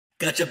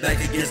Got your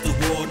back against the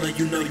wall, no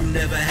you know you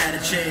never had a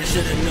chance.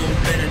 Should've known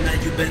better,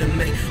 now you better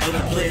make other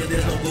players.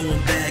 There's no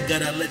going back,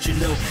 gotta let you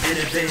know in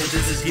advance.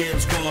 This is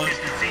Games Squad. It's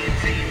the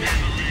Team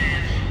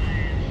Avalanche.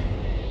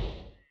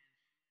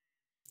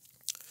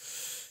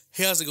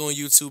 Hey, how's it going,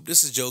 YouTube?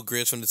 This is Joe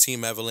Grizz from the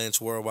Team Avalanche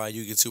Worldwide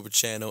YouTuber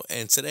channel,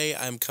 and today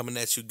I'm coming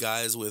at you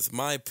guys with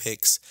my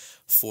picks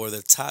for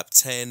the top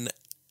 10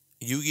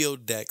 Yu-Gi-Oh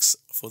decks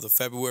for the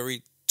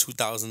February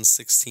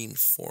 2016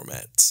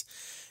 format.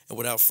 And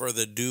without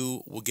further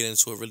ado, we'll get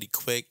into it really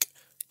quick.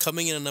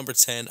 Coming in at number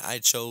 10, I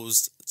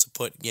chose to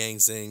put Yang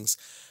Zings.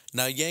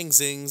 Now, Yang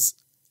Zings,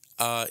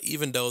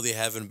 even though they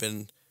haven't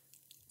been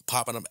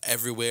popping up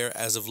everywhere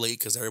as of late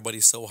because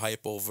everybody's so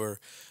hype over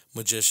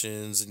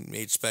Magicians and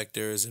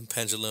Majespecters and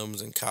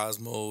Pendulums and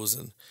Kozmos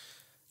and,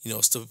 you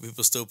know,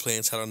 people still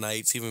playing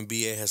Satellarknights. Even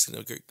BA has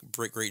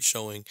a great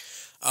showing.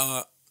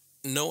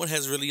 No one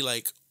has really,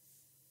 like,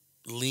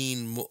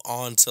 lean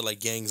on to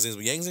like Yang Zings,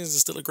 but Yang Zings is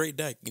still a great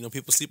deck. You know,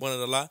 people sleep on it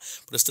a lot,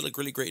 but it's still a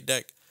really great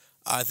deck.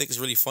 I think it's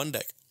a really fun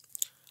deck.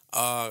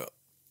 It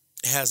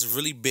has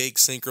really big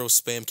synchro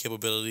spam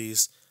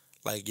capabilities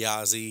like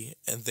Yazi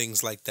and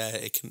things like that.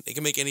 It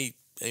can make any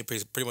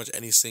pretty much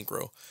any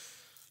synchro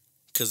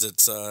because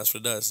it's that's what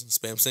it does.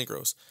 Spam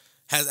synchros.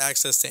 Has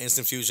access to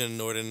instant fusion,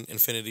 Norden,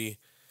 Infinity.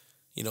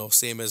 You know,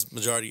 same as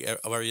majority of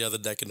every other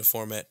deck in the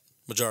format.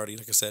 Majority,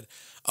 like I said,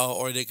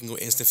 or they can go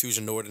instant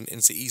fusion Norden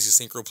into easy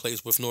synchro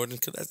plays with Norden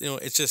because, you know,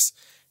 it's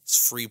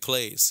free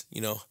plays.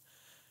 You know,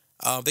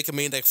 they can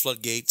main deck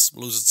floodgates,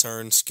 lose a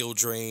turn, skill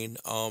drain,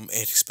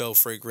 anti-spell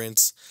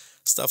fragrance,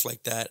 stuff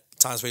like that.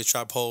 Time space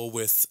trap hole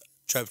with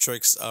trap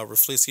tricks,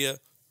 Reflecia.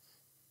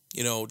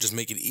 You know, just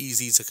make it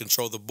easy to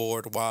control the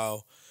board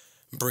while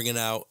bringing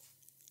out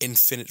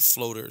infinite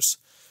floaters.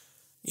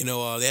 You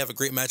know, they have a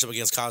great matchup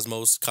against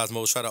Kozmos.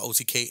 Kozmos try to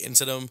OTK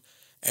into them,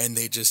 and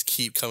they just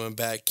keep coming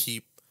back,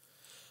 keep,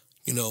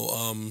 you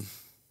know,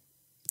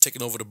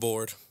 taking over the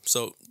board.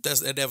 So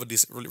they have a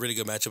decent, really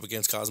good matchup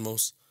against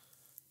Kozmos.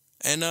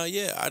 And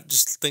yeah, I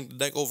just think the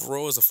deck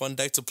overall is a fun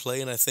deck to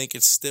play, and I think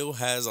it still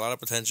has a lot of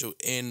potential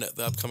in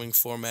the upcoming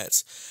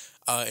formats.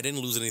 It didn't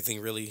lose anything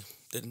really,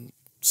 didn't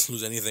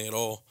lose anything at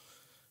all.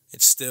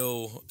 It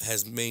still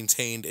has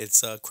maintained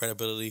its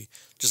credibility.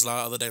 Just a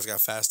lot of other decks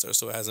got faster,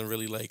 so it hasn't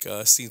really like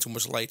seen too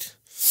much light.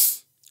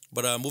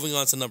 But moving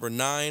on to number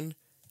 9.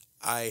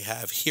 I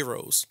have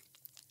Heroes.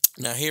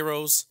 Now,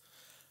 Heroes,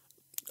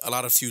 a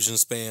lot of fusion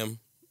spam.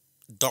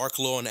 Dark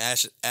Law and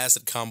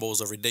Acid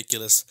combos are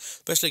ridiculous,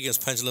 especially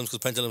against Pendulums,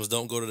 because Pendulums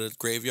don't go to the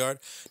graveyard.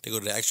 They go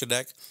to the extra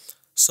deck.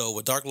 So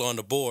with Dark Law on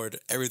the board,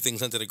 everything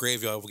sent to the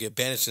graveyard will get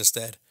banished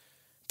instead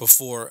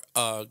before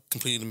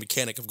completing the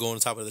mechanic of going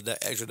on top of the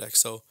extra deck.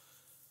 So,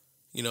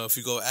 you know, if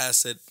you go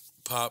Acid,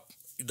 pop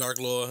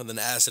Dark Law, and then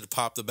Acid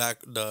pop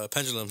the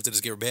Pendulums, they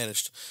just get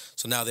banished.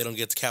 So now they don't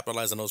get to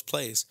capitalize on those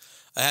plays.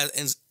 I have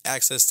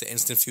access to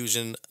Instant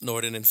Fusion,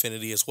 Norden,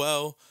 Infinity as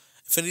well.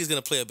 Infinity is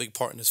going to play a big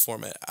part in this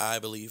format, I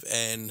believe.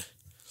 And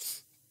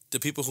the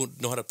people who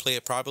know how to play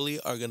it properly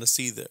are going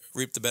to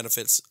reap the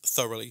benefits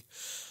thoroughly.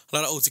 A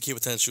lot of OTK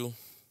potential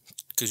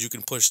because you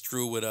can push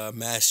through with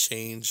Mass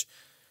Change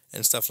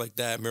and stuff like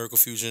that. Miracle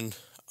Fusion.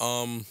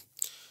 A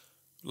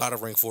lot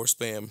of rank 4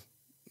 spam.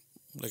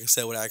 Like I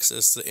said, with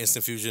access to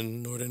Instant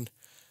Fusion, Norden.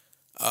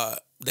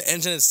 The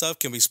engine itself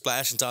can be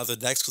splashed into other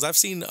decks because I've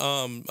seen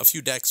a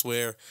few decks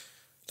where,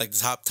 like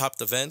the top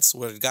events,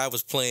 where the guy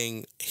was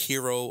playing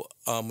Hero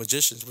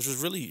Magicians, which was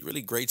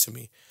really great to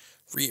me,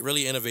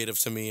 really innovative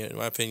to me in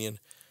my opinion.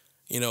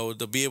 You know,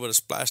 to be able to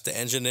splash the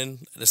engine in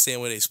the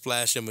same way they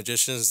splash in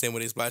Magicians, the same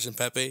way they splash in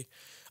Pepe.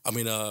 I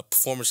mean,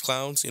 Performance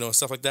Clowns, you know,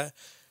 stuff like that.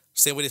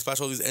 Same way they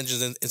splash all these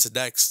engines into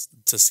decks.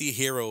 To see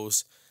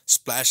Heroes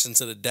splash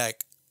into the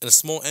deck in a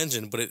small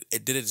engine, but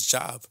it did its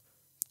job.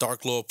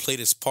 Dark Law played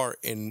its part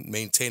in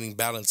maintaining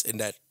balance in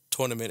that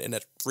tournament, in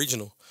that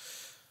regional.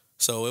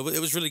 So it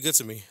was really good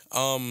to me,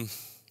 in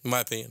my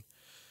opinion.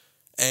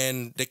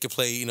 And they could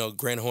play, you know,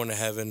 Grand Horn of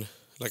Heaven,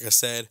 like I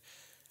said.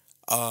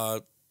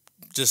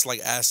 Just like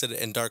Acid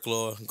and Dark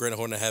Law, Grand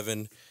Horn of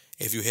Heaven,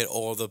 if you hit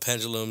all the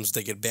Pendulums,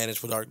 they get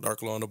banished with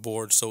Dark Law on the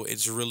board. So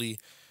it's really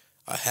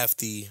a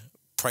hefty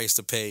price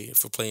to pay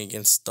for playing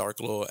against Dark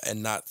Law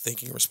and not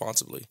thinking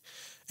responsibly.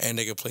 And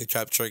they could play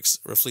Trap Tricks,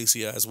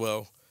 Reflecia as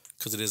well,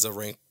 because it is a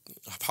rank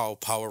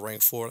power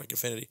rank 4 like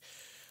Infinity.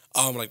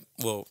 Like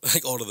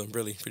all of them,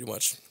 really, pretty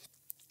much.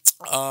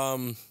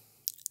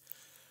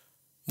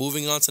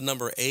 Moving on to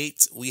number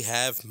 8, we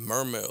have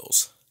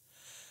Mermails.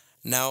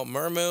 Now,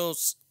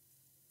 Mermails,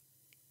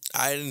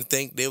 I didn't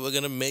think they were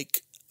gonna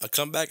make a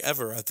comeback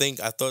ever. I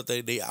thought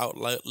they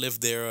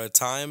outlived their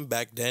time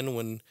back then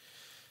when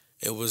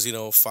it was, you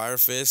know, Fire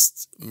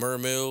Fist,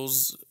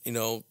 Mermails, you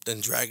know,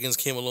 then Dragons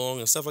came along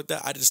and stuff like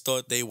that. I just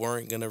thought they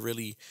weren't gonna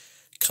really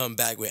come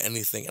back with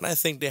anything, and I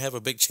think they have a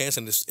big chance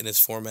in this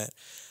format.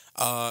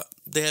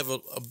 They have a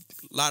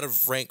lot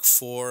of rank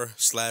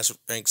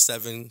 4/rank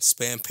 7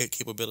 spam pit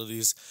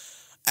capabilities.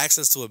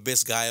 Access to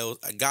Abyss Gyos.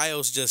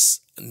 Gyos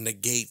just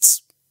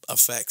negates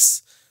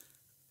effects,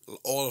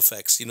 all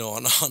effects, you know,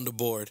 on the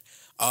board.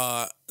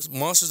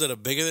 Monsters that are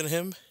bigger than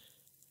him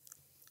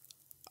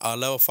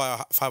level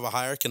 5 or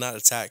higher cannot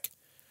attack.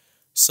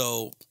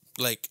 So,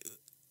 like,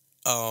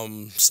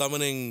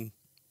 summoning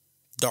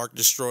Dark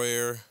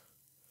Destroyer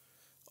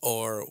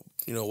or,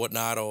 you know,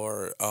 whatnot,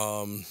 or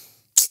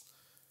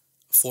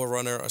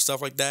Forerunner or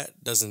stuff like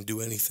that doesn't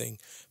do anything.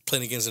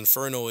 Playing against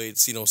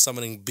Infernoids, you know,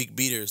 summoning big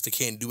beaters, they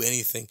can't do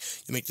anything.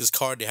 You make this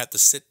card, they have to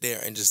sit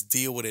there and just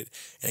deal with it.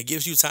 And it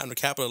gives you time to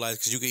capitalize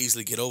because you can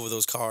easily get over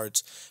those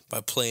cards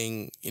by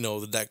playing, you know,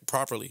 the deck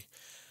properly.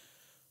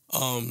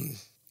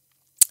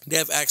 They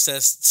have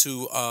access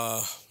to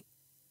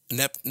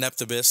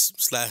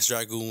Neptibus /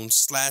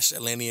 Dragoons /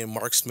 Atlantean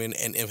Marksman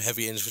and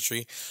Heavy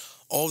Infantry.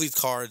 All these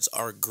cards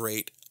are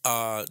great.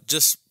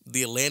 Just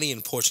the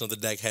Atlantean portion of the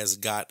deck has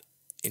got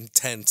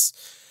intense,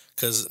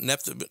 because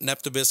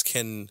Neptibus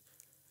can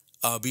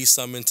be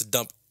summoned to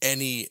dump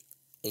any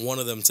one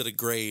of them to the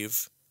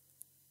grave.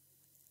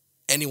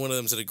 Any one of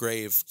them to the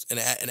grave and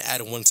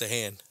add one to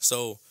hand.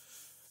 So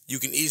you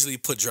can easily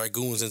put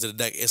Dragoons into the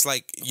deck. It's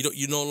like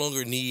you no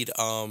longer need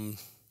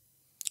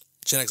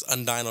Gen X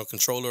Undino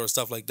Controller or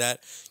stuff like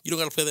that. You don't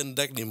got to play that in the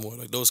deck anymore.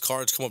 Like, those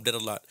cards come up dead a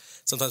lot.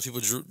 Sometimes people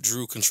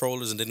drew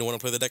controllers and didn't want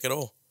to play the deck at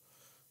all.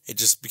 It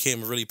just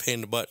became a really pain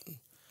in the butt.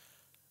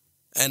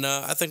 And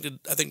I think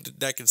the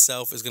deck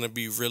itself is going to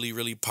be really,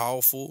 really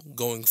powerful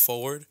going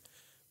forward,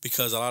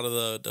 because a lot of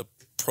the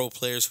pro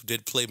players who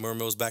did play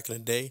Mermails back in the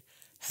day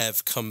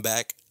have come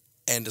back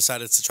and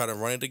decided to try to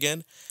run it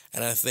again.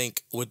 And I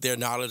think with their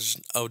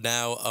knowledge of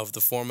now of the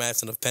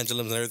formats and of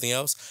pendulums and everything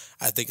else,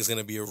 I think it's going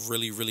to be a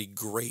really, really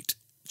great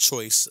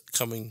choice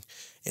coming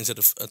into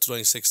the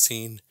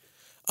 2016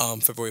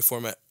 February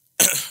format.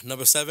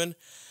 Number 7,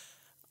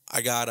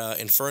 I got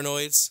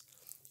Infernoids.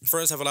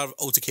 Infernoids have a lot of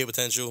OTK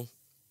potential.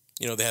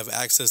 You know, they have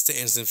access to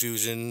Instant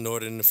Fusion,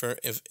 Northern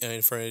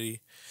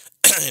Infinity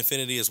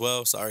as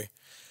well. Sorry.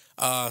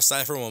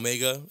 Psyframe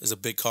Omega is a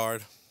big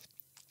card.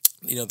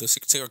 You know, the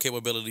secret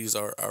capabilities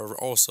are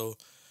also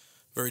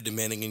very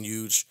demanding and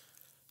huge.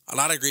 A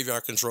lot of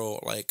graveyard control.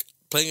 Like,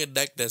 playing a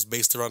deck that's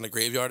based around the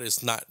graveyard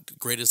is not the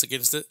greatest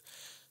against it.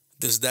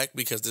 This deck,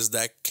 because this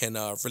deck can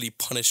really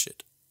punish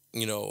it.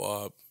 You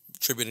know,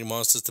 tributing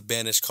monsters to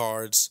banish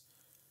cards.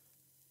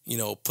 You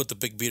know, put the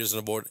big beaters on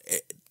the board.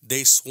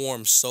 They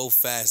swarm so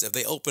fast. If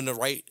they open the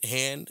right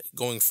hand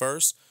going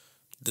first,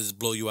 they just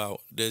blow you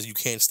out. You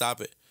can't stop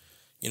it.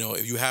 You know,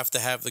 if you have to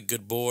have the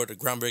good board, a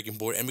groundbreaking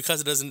board, and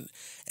because it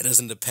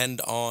doesn't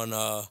depend on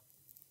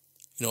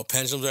you know,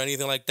 pendulums or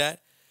anything like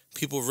that,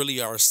 people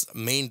really are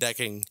main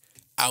decking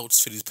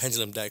outs for these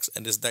pendulum decks,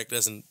 and this deck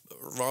doesn't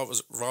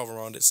revolve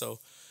around it, so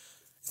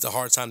it's a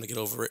hard time to get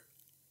over it.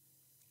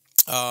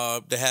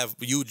 They have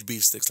huge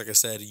beat sticks, like I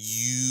said,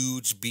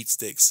 huge beat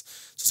sticks.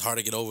 So it's hard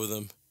to get over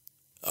them.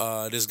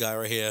 This guy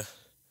right here,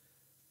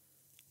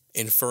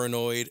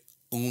 Infernoid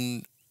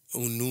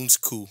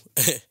Ununsku.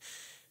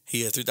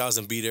 He a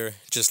 3000 beater,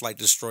 just like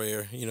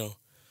Destroyer, you know.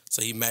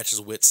 So he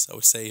matches wits, I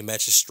would say. He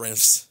matches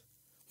strengths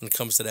when it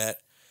comes to that.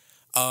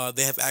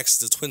 They have access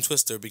to Twin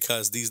Twister,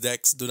 because these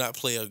decks do not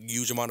play a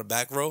huge amount of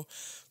back row.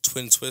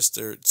 Twin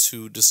Twister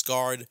to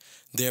discard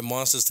their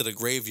monsters to the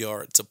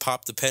graveyard, to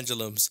pop the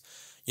pendulums.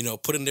 You know,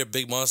 putting their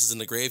big monsters in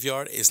the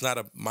graveyard, it's not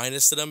a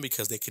minus to them,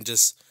 because they can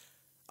just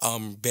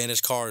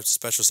banish cards,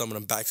 special summon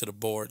them back to the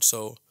board.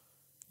 So,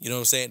 you know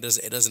what I'm saying?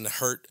 It doesn't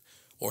hurt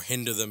or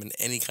hinder them in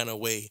any kind of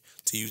way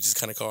to use these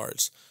kind of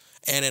cards.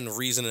 And then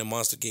Reason and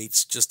Monster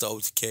Gates, just the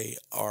OTK,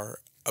 are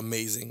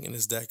amazing in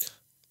this deck.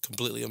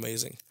 Completely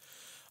amazing.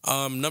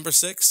 Number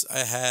 6, I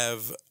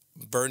have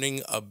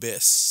Burning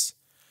Abyss.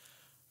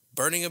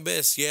 Burning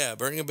Abyss, yeah.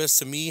 Burning Abyss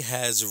to me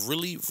has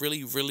really,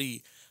 really,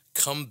 really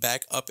come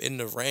back up in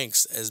the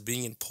ranks as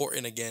being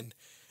important again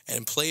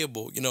and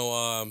playable. You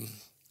know,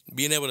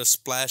 being able to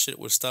splash it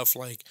with stuff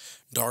like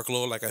Dark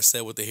Lore, like I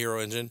said, with the Hero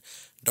Engine.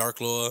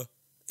 Dark Lore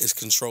is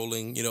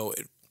controlling, you know,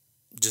 it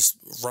just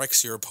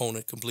wrecks your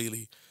opponent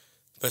completely.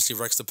 Especially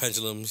wrecks the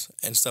pendulums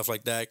and stuff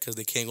like that, because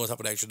they can't go on top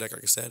of the extra deck,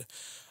 like I said.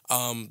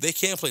 They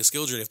can play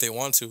Skill Drain if they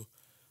want to.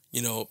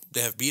 You know, they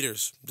have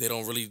beaters. They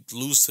don't really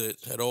lose to it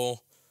at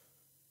all.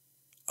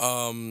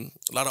 A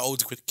lot of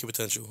OTK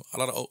potential.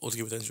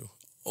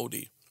 OD.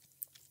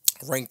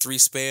 Rank 3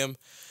 spam.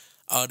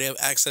 They have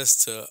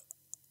access to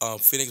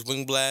Phoenix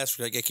Wing Blast,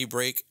 Geki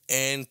Break,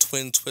 and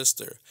Twin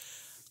Twister.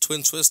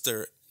 Twin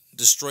Twister,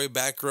 destroy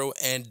back row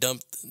and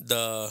dump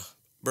the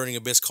Burning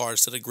Abyss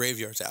cards to the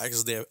graveyard to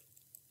access their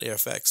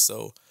effects.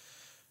 So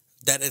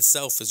that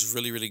itself is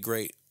really, really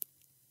great.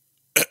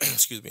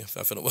 Excuse me, I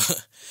feel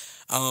with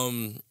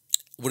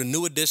the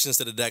new additions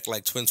to the deck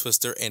like Twin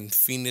Twister and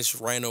Fiendish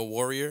Rhino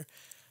Warrior,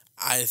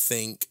 I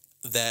think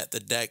that the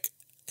deck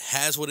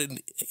has what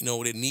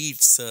it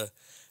needs to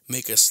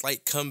make a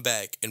slight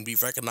comeback and be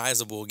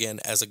recognizable again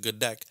as a good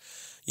deck.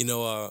 You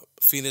know,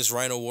 Fiendish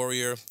Rhino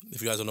Warrior,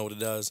 if you guys don't know what it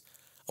does,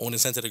 when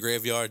it's sent to the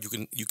graveyard,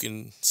 you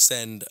can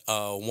send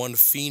one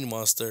Fiend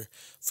monster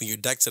from your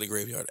deck to the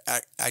graveyard,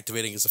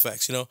 activating its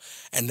effects, you know?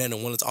 And then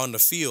when it's on the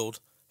field,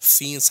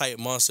 Fiend-type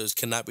monsters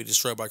cannot be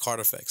destroyed by card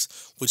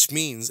effects, which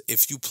means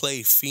if you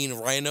play Fiend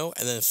Rhino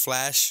and then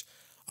flash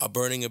a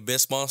Burning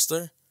Abyss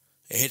monster,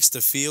 It hits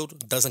the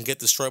field, doesn't get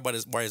destroyed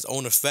by his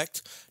own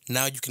effect.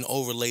 Now you can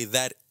overlay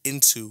that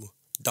into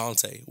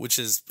Dante, which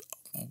is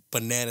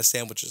banana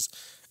sandwiches.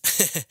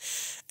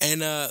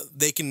 And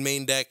they can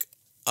main deck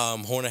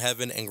Horn of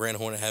Heaven and Grand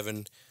Horn of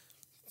Heaven.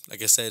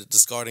 Like I said,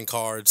 discarding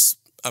cards.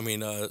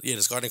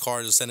 Discarding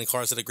cards or sending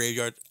cards to the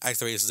graveyard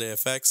activates their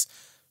effects.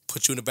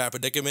 Puts you in a bad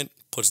predicament,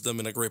 puts them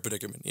in a great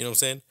predicament. You know what I'm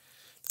saying?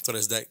 That's what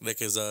this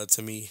deck is,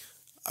 to me,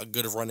 a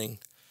good running.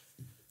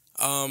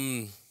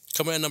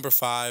 Coming at number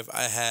 5,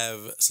 I have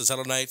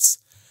Satellarknights.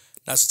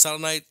 Now,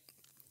 Satellarknight,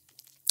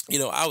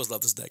 I always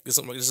love this deck. This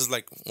is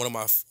like one of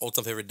my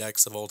all-time favorite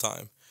decks of all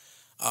time.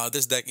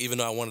 This deck, even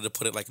though I wanted to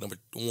put it like number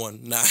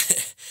 1,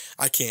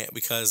 I can't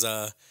because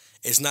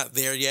it's not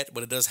there yet,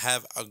 but it does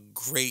have a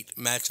great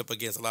matchup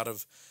against a lot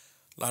of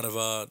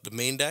the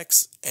main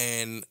decks,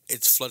 and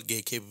its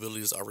floodgate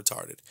capabilities are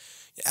retarded.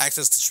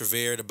 Access to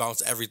Trevere to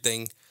bounce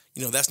everything.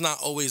 That's not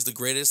always the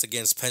greatest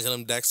against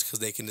Pendulum decks because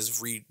they can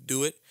just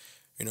redo it,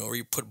 or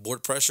you put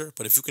board pressure.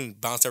 But if you can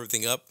bounce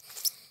everything up,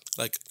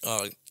 like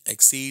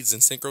Exceeds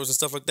and Synchros and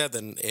stuff like that,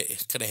 then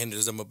it kind of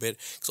hinders them a bit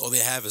because all they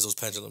have is those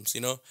pendulums,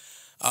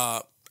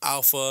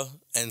 Alpha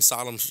and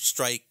Solemn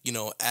Strike,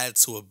 add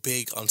to a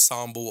big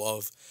ensemble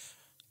of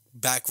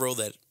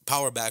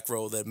power back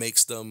row that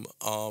makes them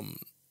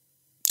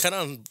kind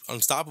of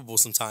unstoppable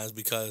sometimes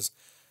because,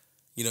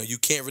 you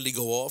can't really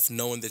go off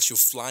knowing that you're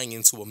flying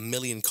into a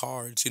million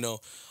cards,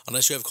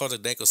 unless you have cards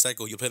like Denko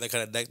Seko, you play that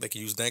kind of deck that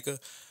can use Denka,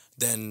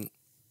 then,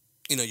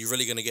 you're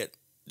really going to get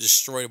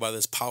destroyed by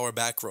this power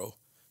back row,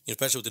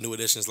 especially with the new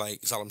additions like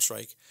Solemn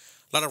Strike.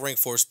 A lot of rank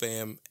 4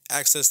 spam,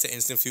 access to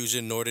Instant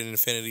Fusion, Northern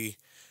Infinity,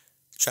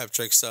 Trap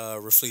Tricks,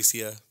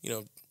 Rafflesia,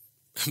 your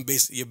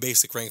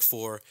basic rank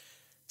 4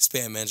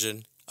 spam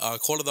engine.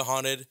 Call of the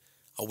Haunted,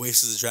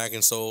 Oasis of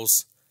Dragon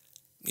Souls,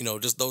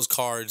 just those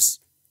cards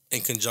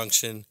in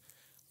conjunction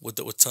with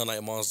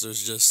Tunlight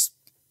Monsters just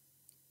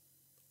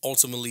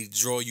ultimately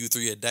draw you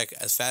through your deck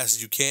as fast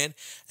as you can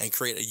and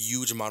create a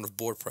huge amount of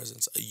board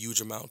presence, a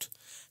huge amount.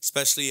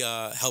 Especially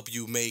help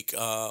you make,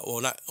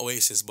 not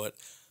Oasis, but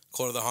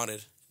Call of the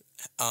Haunted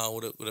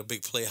with a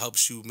big play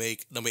helps you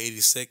make number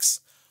 86,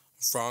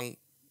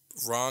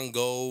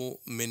 Rongo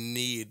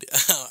Menid.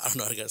 I don't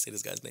know how to say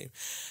this guy's name.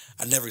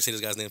 I never say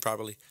this guy's name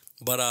properly.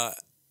 But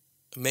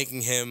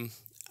making him,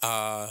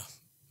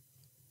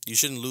 you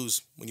shouldn't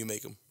lose when you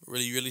make him.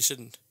 Really, you really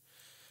shouldn't.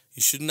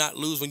 You should not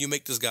lose when you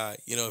make this guy.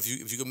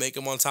 If you can make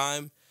him on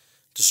time,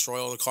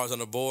 destroy all the cards on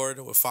the board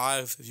with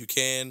 5 if you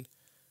can.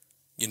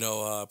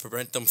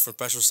 Prevent them from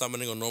special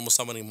summoning or normal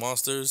summoning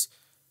monsters.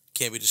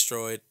 Can't be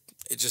destroyed.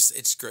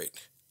 It's great.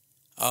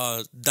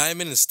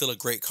 Diamond is still a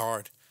great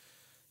card.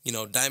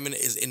 Diamond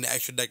is in the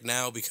extra deck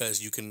now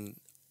because you can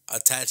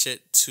attach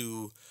it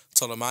to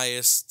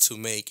Ptolemaeus to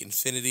make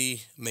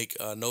Infinity, make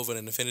Nova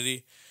and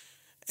Infinity,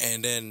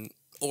 and then,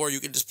 or you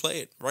can just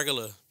play it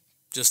regular,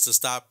 just to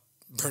stop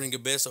Burning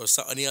Abyss or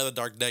any other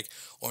dark deck,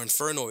 or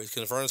Infernoid,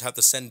 because Infernoids have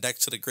to send decks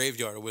to the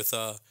graveyard with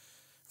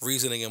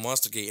Reasoning and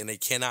Monster Gate, and they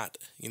cannot,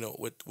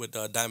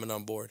 with Diamond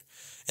on board.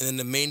 And then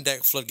the main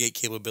deck floodgate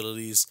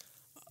capabilities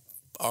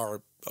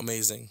are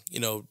amazing.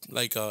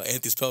 Like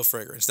Anti-Spell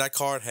Fragrance. That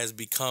card has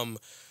become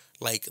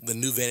like the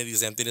new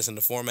Vanity's Emptiness in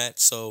the format.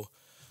 So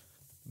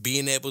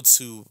being able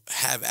to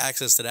have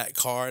access to that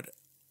card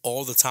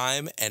all the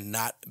time and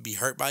not be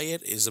hurt by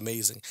it is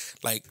amazing.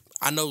 Like,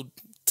 I know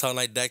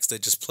Tellarknight decks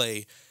that just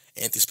play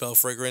Anti-Spell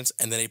Fragrance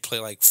and then they play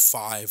like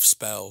 5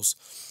 spells.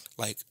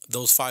 Like,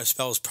 those 5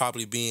 spells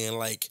probably being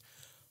like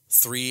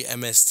 3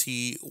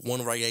 MST, 1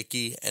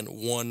 Raigeki, and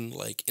 1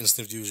 like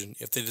Instant Fusion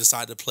if they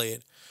decide to play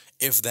it,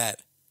 if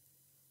that.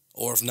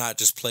 Or if not,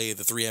 just play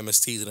the 3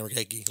 MSTs and a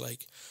Raigeki.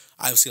 Like,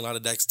 I've seen a lot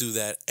of decks do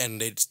that,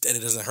 and it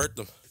doesn't hurt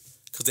them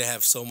because they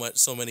have so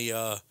many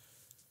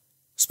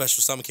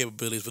special summon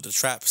capabilities with the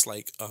traps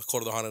like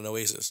Court of the Haunted and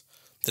Oasis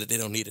that they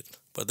don't need it.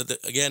 But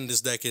again, this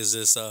deck is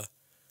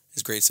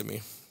great to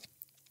me.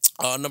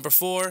 Number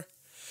 4,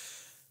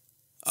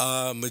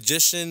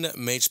 Magician,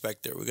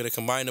 Majespecter. We're gonna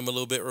combine them a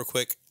little bit real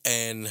quick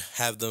and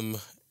have them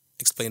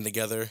explained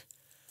together.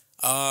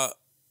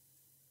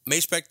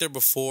 Majespecter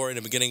before, in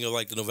the beginning of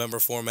like the November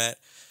format,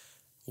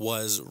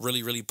 was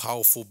really, really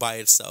powerful by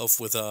itself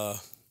with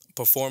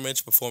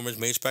Performage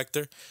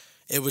Majespecter,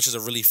 which is a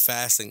really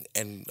fast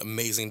and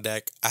amazing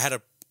deck. I had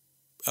a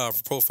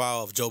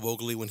profile of Joe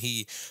Bogley when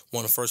he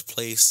won first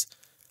place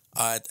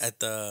at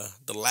the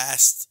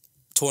last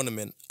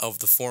tournament of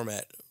the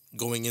format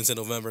going into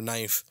November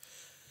 9th.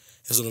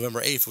 It was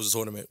November 8th was the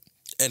tournament.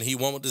 And he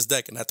won with this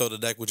deck, and I thought the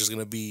deck was just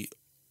going to be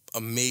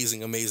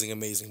amazing.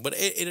 But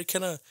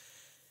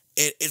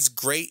it's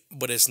great,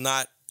 but it's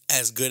not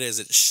as good as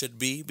it should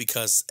be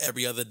because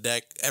every other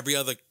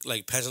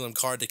like Pendulum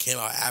card that came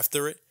out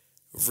after it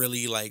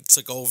really like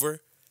took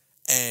over,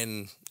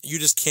 and you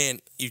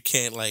can't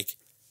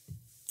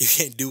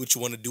do what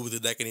you want to do with the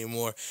deck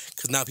anymore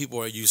because now people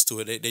are used to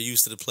it. They're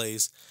used to the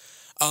plays.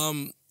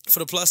 For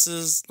the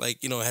pluses,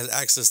 like, it has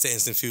access to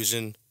Instant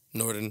Fusion,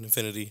 Northern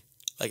Infinity,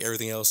 like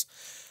everything else.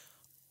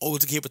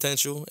 OTK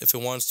potential if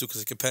it wants to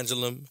because it can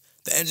Pendulum.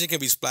 The engine can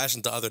be splashed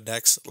into other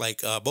decks,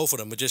 like both of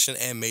them, Magician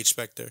and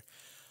Majespecter.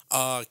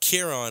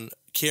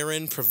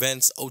 Kieran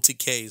prevents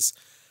OTKs.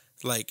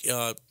 Like,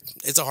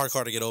 it's a hard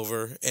card to get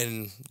over,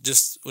 and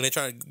just when they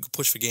try to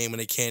push for game and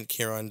they can't,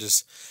 Kieran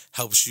just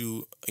helps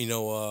you,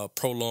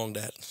 prolong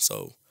that.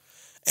 So,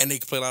 and they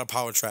can play a lot of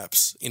power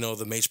traps, the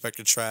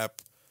Majespecter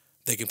trap.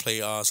 They can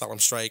play Solemn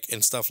Strike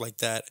and stuff like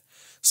that.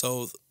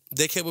 So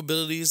their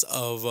capabilities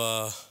of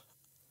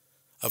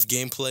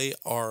gameplay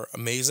are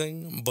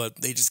amazing, but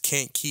they just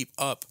can't keep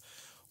up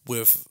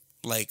with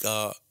like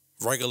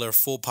regular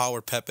full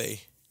powered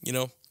Pepe,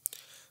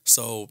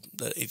 So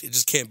it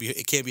just can't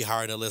be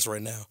higher in the list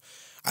right now.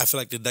 I feel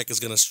like the deck is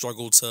gonna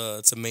struggle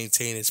to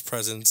maintain its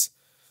presence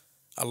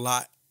a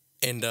lot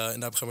in the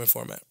upcoming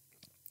format.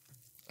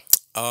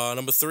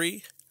 Number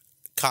 3,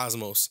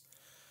 Kozmos.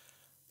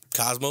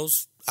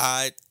 Kozmos,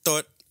 I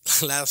thought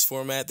last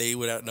format they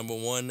were at number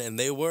 1, and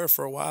they were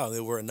for a while.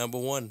 They were at number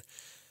 1.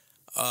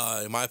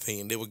 In my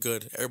opinion, they were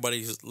good.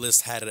 Everybody's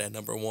list had it at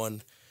number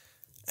 1,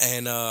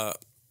 and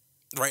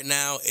right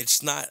now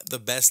it's not the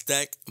best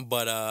deck,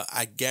 but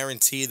I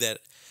guarantee that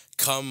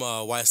come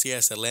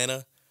YCS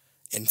Atlanta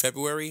in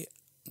February,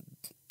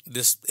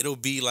 it'll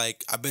be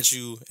like, I bet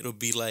you it'll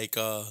be like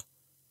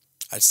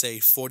I'd say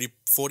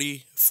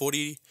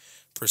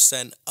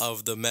 40%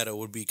 of the meta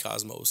would be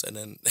Kozmos, and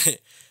then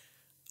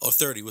or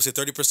 30. We'll say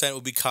 30%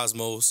 will be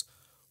Kozmos.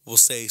 We'll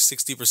say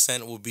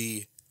 60% will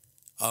be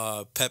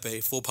Pepe,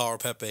 full power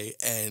Pepe,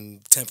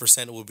 and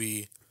 10% will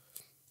be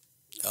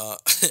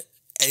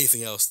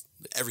anything else,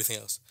 everything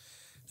else.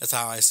 That's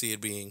how I see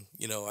it being.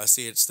 I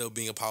see it still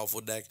being a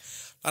powerful deck.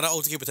 A lot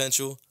of OTK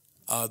potential.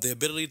 The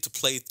ability to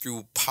play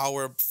through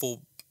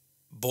powerful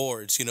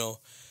boards,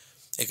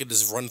 it could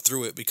just run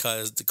through it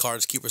because the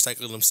cards keep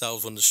recycling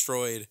themselves when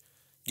destroyed.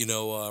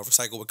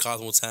 Recycle with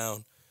Cosmo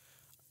Town.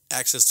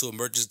 Access to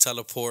emergency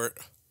teleport.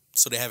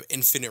 So they have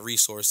infinite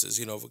resources,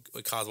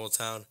 with Cosmo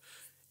Town.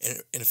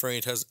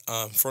 Emergency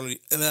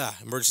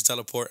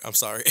teleport. I'm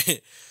sorry.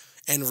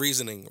 And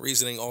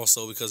reasoning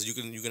also, because you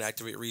can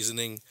activate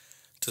reasoning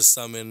to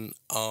summon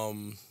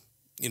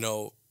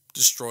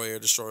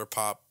destroyer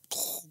pop,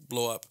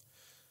 blow up,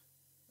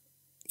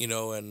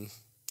 and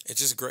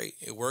it's just great.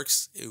 It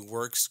works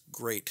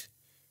great.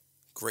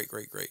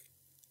 Great.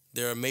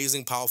 They're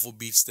amazing, powerful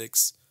beat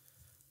sticks.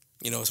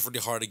 It's really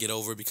hard to get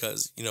over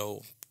because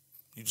you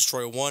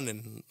destroy one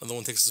and another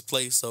one takes its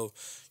place, so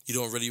you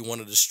don't really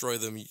want to destroy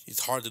them.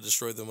 It's hard to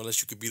destroy them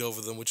unless you can beat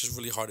over them, which is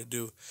really hard to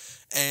do.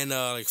 And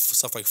like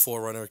stuff like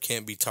Forerunner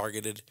can't be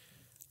targeted.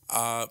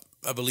 I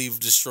believe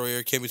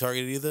Destroyer can't be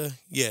targeted either.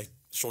 Yeah,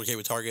 Destroyer can't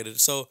be targeted.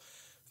 So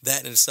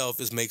that in itself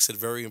makes it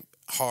very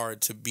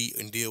hard to beat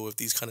and deal with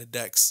these kind of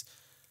decks.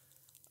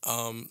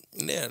 I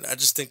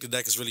just think the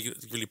deck is really,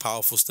 really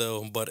powerful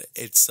still, but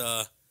it's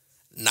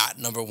not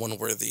number 1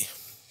 worthy.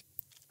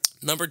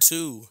 Number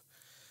 2,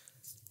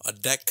 a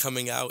deck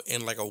coming out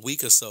in like a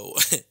week or so.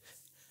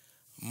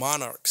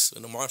 Monarchs.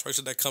 When the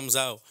Monarchs deck comes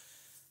out,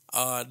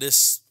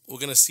 we're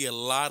gonna see a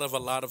lot of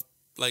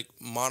like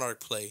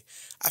Monarch play.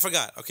 I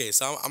forgot. Okay,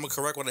 so I'm gonna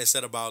correct what I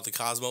said about the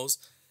Kozmos.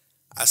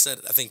 I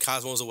think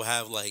Kozmos will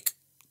have like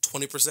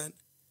 20%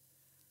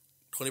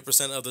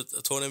 of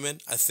the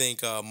tournament. I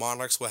think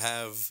Monarchs will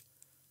have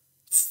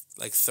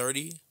like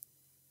 30,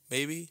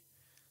 maybe.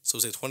 So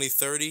say 20,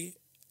 30,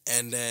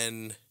 and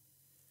then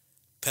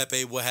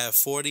Pepe will have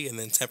 40, and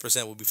then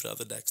 10% will be for the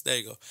other decks. There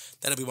you go.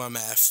 That'll be my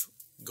math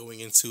going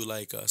into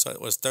like, so it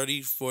was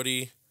 30, 40,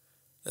 did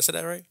I say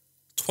that right?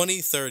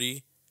 20,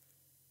 30,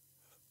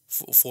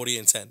 40,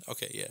 and 10.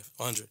 Okay, yeah,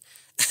 100.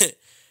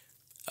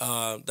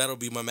 That'll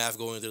be my math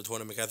going into the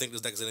tournament. I think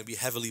this deck is going to be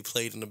heavily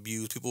played and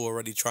abused. People are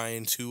already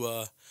trying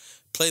to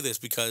play this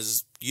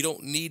because you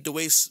don't need to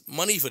waste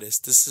money for this.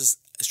 This is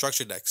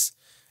structured decks,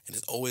 and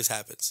it always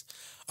happens.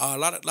 A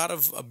lot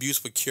of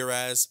abuse with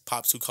Curaz.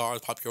 Pop 2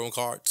 cards, pop your own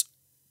cards,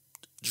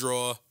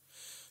 draw.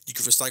 You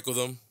can recycle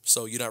them,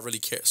 so you're not really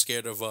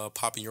scared of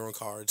popping your own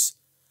cards.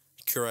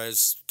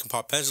 Curaz can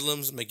pop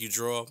pendulums, make you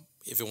draw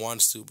if it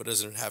wants to, but it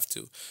doesn't have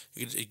to.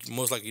 It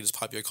most likely just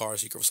pop your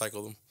cards so you can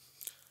recycle them.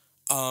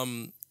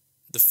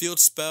 The field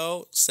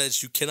spell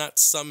says you cannot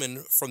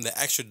summon from the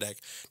extra deck.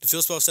 The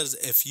field spell says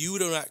if you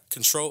do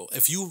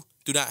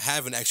not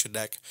have an extra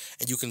deck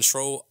and you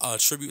control a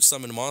tribute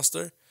summon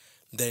monster,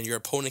 then your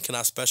opponent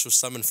cannot special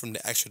summon from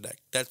the extra deck.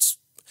 They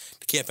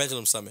can't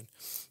pendulum summon.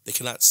 They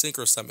cannot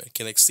synchro summon,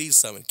 can exceed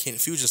summon, can't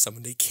fusion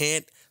summon. They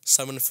can't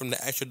summon from the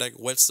extra deck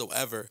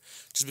whatsoever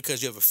just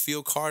because you have a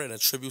field card and a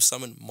tribute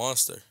summon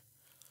monster.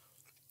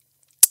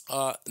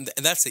 And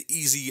that's an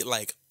easy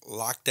like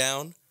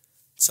lockdown.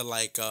 So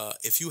like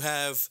if you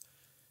have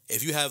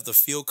the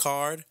field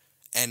card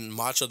and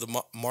March of the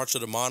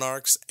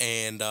Monarchs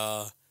and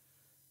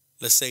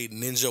let's say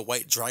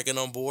YUGIOH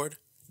on board,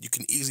 you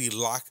can easily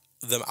lock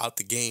them out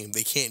the game.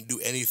 They can't do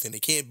anything. They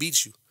can't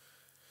beat you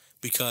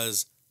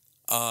because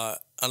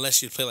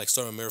unless you play like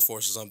Storm and Mirror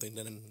Force or something,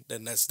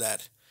 then that's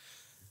that.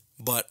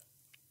 But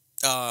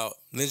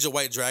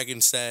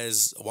YUGIOH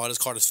says while this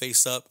card is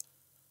face up,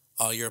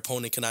 your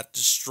opponent cannot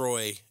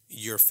destroy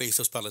your face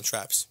up spell and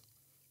traps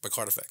by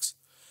card effects.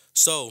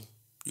 So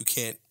you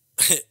can't,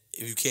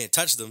 if you can't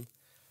touch them,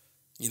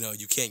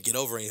 you can't get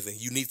over anything.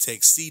 You need to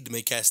exceed to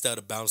make cast out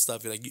to bounce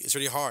stuff. You're like, it's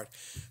really hard.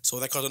 So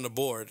with that card's on the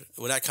board,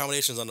 with that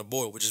combination's on the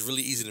board, which is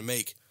really easy to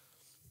make,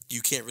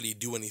 you can't really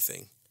do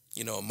anything.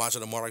 Macho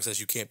the Monarch says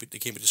they can't be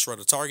destroyed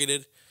or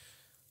targeted.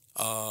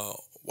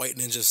 White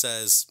Ninja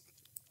says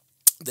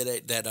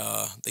that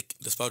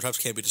the spell traps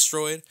can't be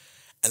destroyed,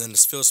 and then the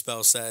fill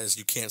spell says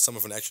you can't summon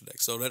from the extra deck.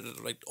 So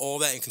that, all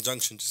that in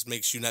conjunction just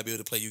makes you not be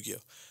able to play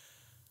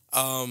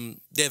Yu-Gi-Oh.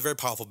 They have very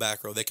powerful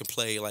back row. They can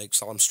play like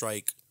Solemn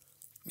Strike.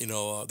 They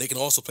can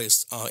also play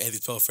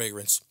Anti-Spell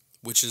Fragrance,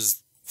 which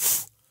is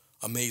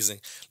amazing.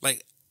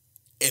 Like,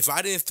 if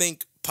I didn't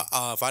think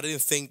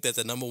that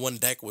the number one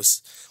deck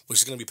which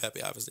is gonna be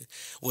Pepe, obviously,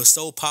 was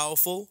so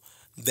powerful,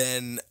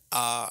 then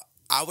I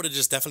would have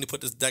just definitely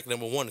put this deck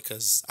number one,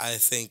 because I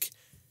think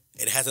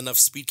it has enough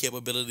speed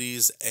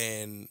capabilities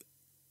and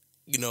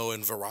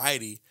and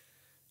variety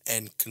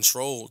and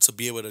control to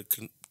be able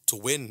to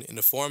win in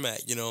the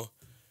format.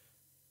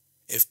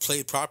 If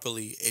played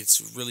properly,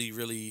 it's really,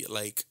 really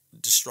like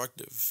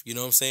destructive. You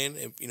know what I'm saying?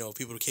 And,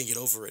 people can't get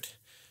over it.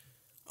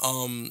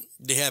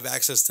 They have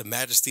access to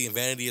Majesty and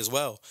Vanity as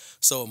well.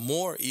 So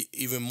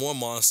even more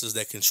monsters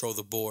that control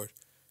the board,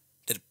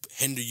 that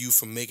hinder you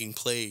from making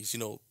plays.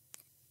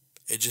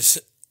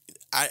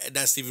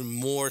 That's even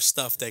more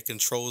stuff that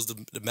controls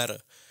the meta.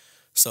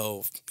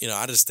 So,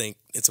 I just think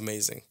it's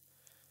amazing.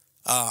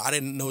 I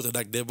didn't know what the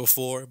deck did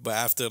before, but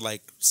after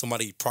like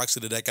somebody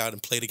proxied the deck out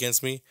and played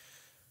against me,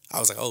 I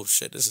was like, oh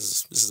shit, this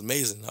is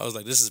amazing. I was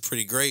like, this is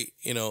pretty great,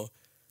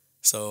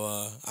 So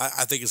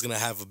I think it's gonna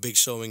have a big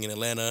showing in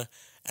Atlanta,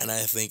 and I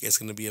think it's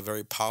gonna be a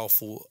very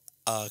powerful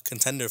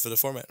contender for the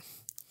format.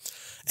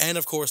 And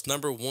of course,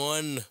 number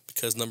one,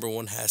 because number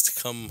one has to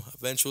come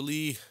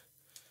eventually.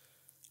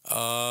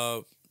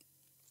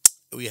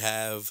 We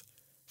have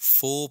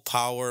Full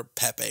Power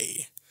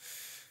Pepe.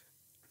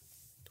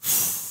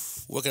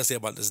 What can I say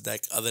about this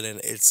deck other than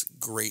it's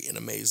great and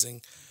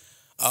amazing?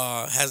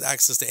 Has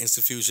access to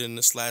Instant Fusion,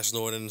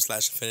 /Northern,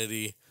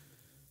 /Infinity,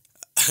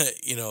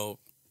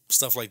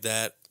 stuff like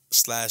that,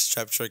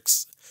 /Trap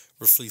Tricks,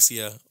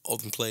 Rafflesia,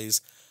 Open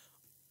Plays.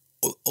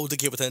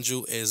 OTK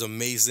potential is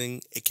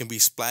amazing. It can be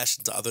splashed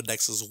into other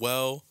decks as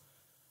well.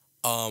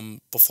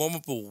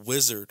 Performable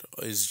Wizard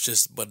is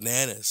just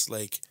bananas.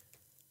 Like,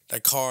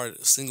 that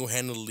card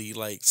single-handedly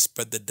like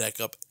spread the deck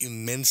up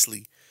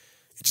immensely.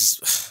 It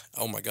just,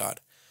 oh my god,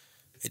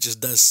 it just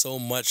does so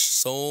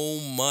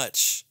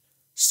much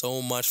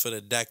for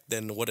the deck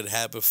than what it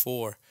had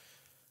before.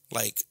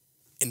 Like,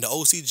 in the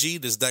OCG,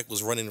 this deck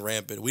was running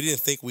rampant. We didn't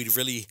think we'd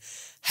really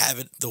have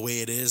it the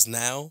way it is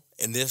now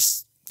in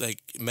this like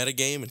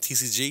metagame and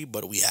TCG,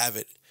 but we have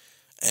it.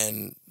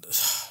 And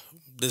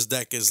this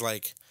deck is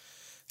like,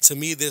 to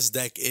me, this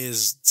deck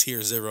is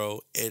tier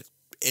 0. It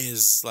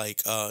is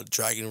like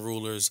Dragon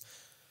Rulers.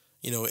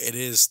 It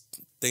is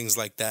things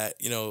like that.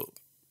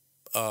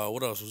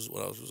 What else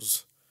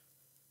was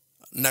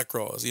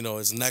Nekroz,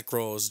 it's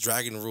Nekroz,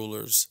 Dragon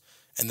Rulers,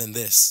 and then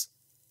this.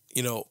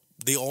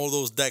 All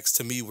those decks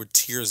to me were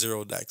tier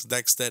 0 decks.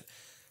 Decks that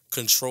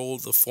control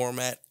the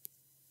format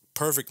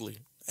perfectly.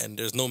 And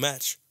there's no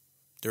match.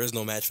 There is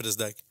no match for this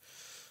deck.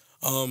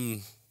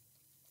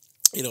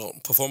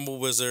 Performable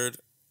Wizard,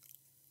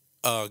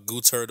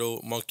 Goo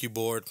Turtle, Monkey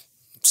Board,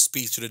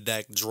 speeds to the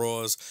deck,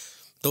 draws.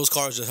 Those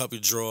cards just help you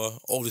draw.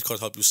 All these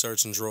cards help you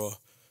search and draw.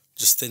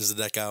 Just thins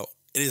the deck out.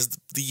 It is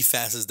the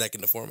fastest deck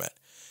in the format.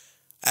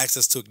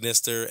 Access to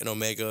Ignister and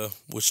Omega,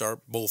 which are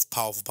both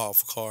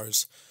powerful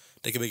cards.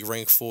 They can make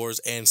rank 4s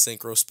and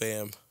synchro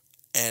spam.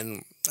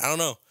 And I don't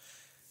know.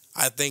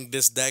 I think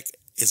this deck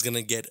is going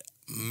to get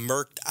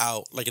murked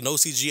out. Like in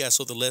OCG, I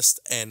saw the list,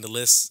 and the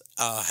list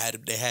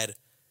they had,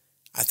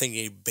 I think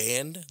they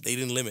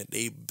didn't limit.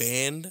 They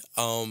banned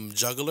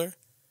Juggler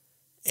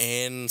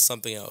and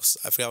something else.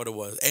 I forgot what it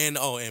was. And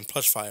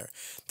Plush Fire.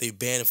 They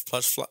banned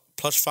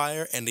Plush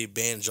Fire and they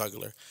banned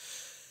Juggler.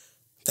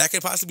 That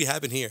could possibly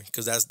happen here,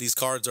 because these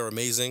cards are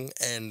amazing,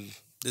 and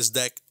this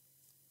deck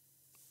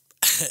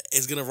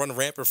is going to run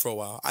rampant for a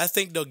while. I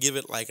think they'll give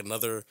it like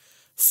another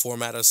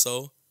format or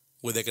so,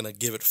 where they're going to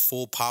give it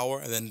full power,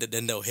 and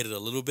then they'll hit it a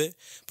little bit.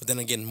 But then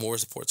again, more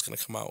support's going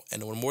to come out.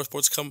 And when more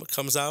supports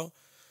comes out,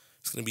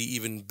 it's going to be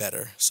even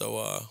better.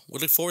 So we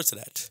look forward to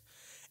that.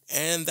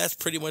 And that's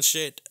pretty much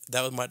it.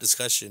 That was my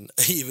discussion,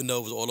 even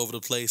though it was all over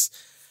the place.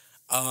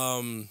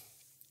 It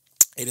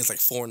is like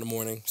 4 in the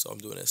morning, so I'm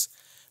doing this.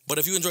 But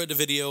if you enjoyed the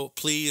video,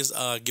 please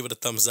give it a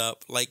thumbs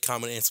up, like,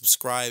 comment, and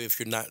subscribe if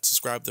you're not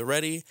subscribed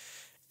already.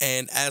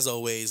 And as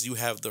always, you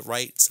have the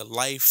right to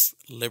life,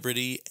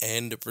 liberty,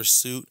 and the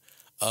pursuit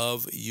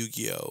of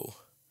Yu-Gi-Oh!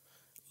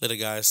 Later,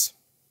 guys.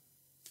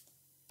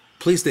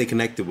 Please stay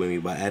connected with me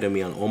by adding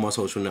me on all my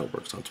social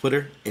networks on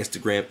Twitter,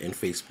 Instagram, and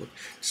Facebook.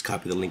 Just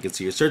copy the link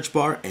into your search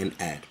bar and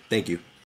add. Thank you.